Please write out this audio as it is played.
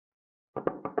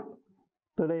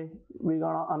Today we're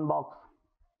gonna unbox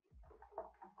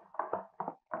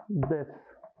this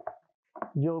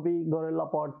JOBY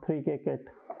GorillaPod 3K kit.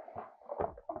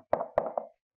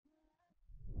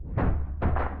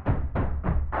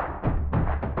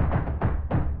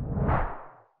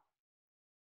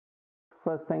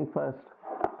 First thing first,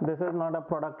 this is not a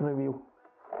product review.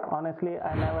 Honestly,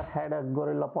 I never had a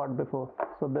GorillaPod before,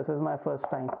 so this is my first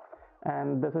time,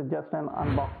 and this is just an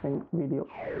unboxing video.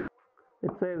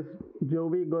 It says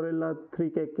JOBY Gorilla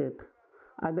 3K kit.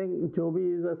 I think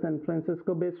JOBY is a San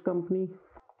Francisco based company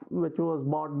which was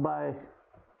bought by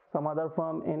some other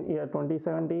firm in year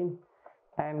 2017,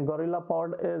 and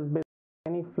GorillaPod is basically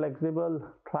any flexible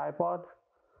tripod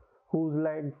whose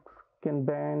legs can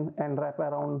bend and wrap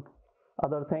around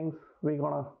other things. We're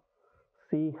gonna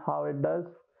see how it does.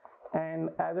 And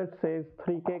as it says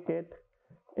 3K kit,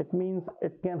 it means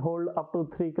it can hold up to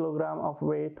 3 kilogram of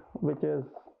weight, which is,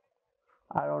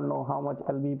 I don't know how much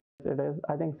lb it is.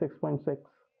 I think 6.6.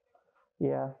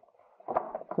 Yeah.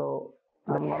 So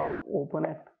I'm gonna open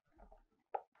it.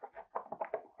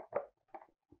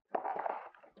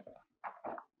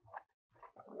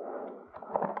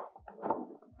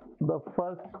 The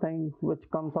first thing which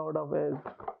comes out of is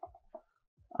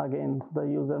again the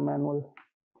user manual.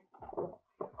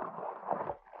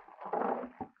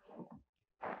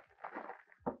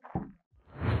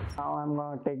 Now I'm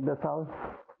gonna take this out.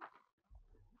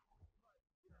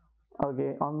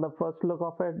 Okay, on the first look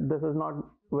of it, this is not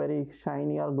very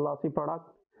shiny or glossy product,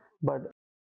 but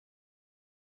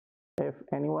if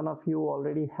any one of you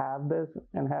already have this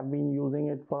and have been using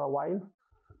it for a while,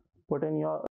 put in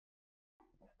your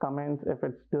comments if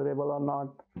it's durable or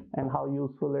not and how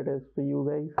useful it is for you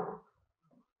guys.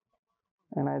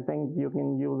 And I think you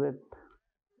can use it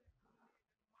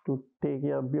to take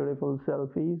your beautiful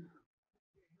selfies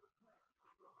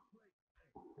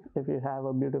if you have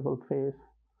a beautiful face,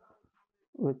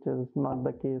 which is not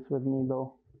the case with me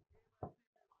though.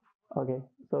 Okay,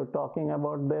 so talking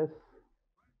about this,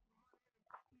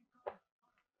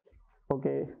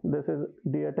 okay, this is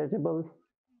detachable.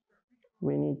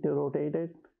 We need to rotate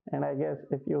it, and I guess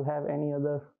if you have any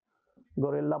other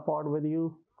GorillaPod with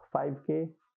you, 5K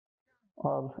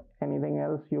or anything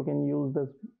else, you can use this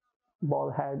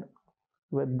ball head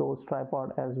with those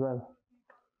tripod as well.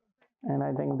 And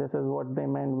I think this is what they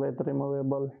meant with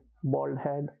removable bald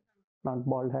head, not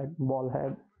bald head, ball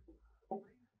head.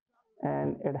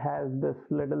 And it has this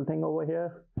little thing over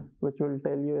here which will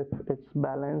tell you if it's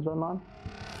balanced or not.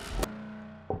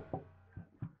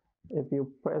 If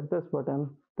you press this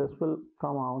button, this will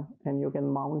come out and you can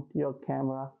mount your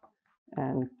camera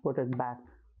and put it back.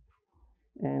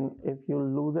 And if you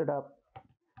lose it up,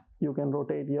 you can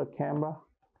rotate your camera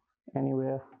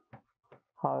anywhere,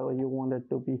 however you want it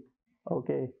to be.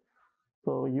 Okay,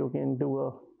 so you can do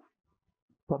a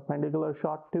perpendicular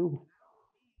shot too.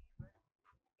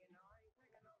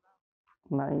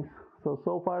 Nice.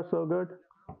 So far so good.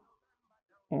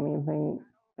 Anything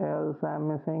else I'm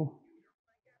missing?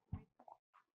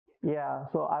 Yeah,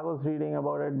 so I was reading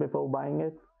about it before buying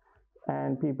it,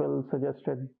 and people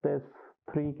suggested this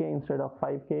 3K instead of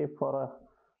 5K for a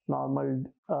normal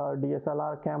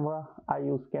DSLR camera. I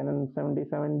use Canon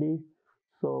 77D,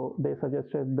 so they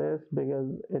suggested this because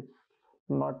it's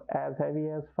not as heavy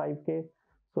as 5K,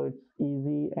 so it's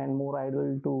easy and more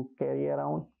idle to carry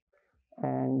around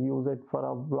and use it for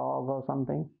a vlog or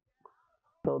something.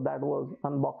 So that was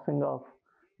unboxing of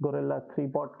Gorilla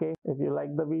 3Pod K. If you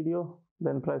like the video,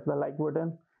 then press the like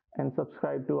button and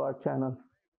subscribe to our channel.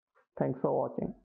 Thanks for watching.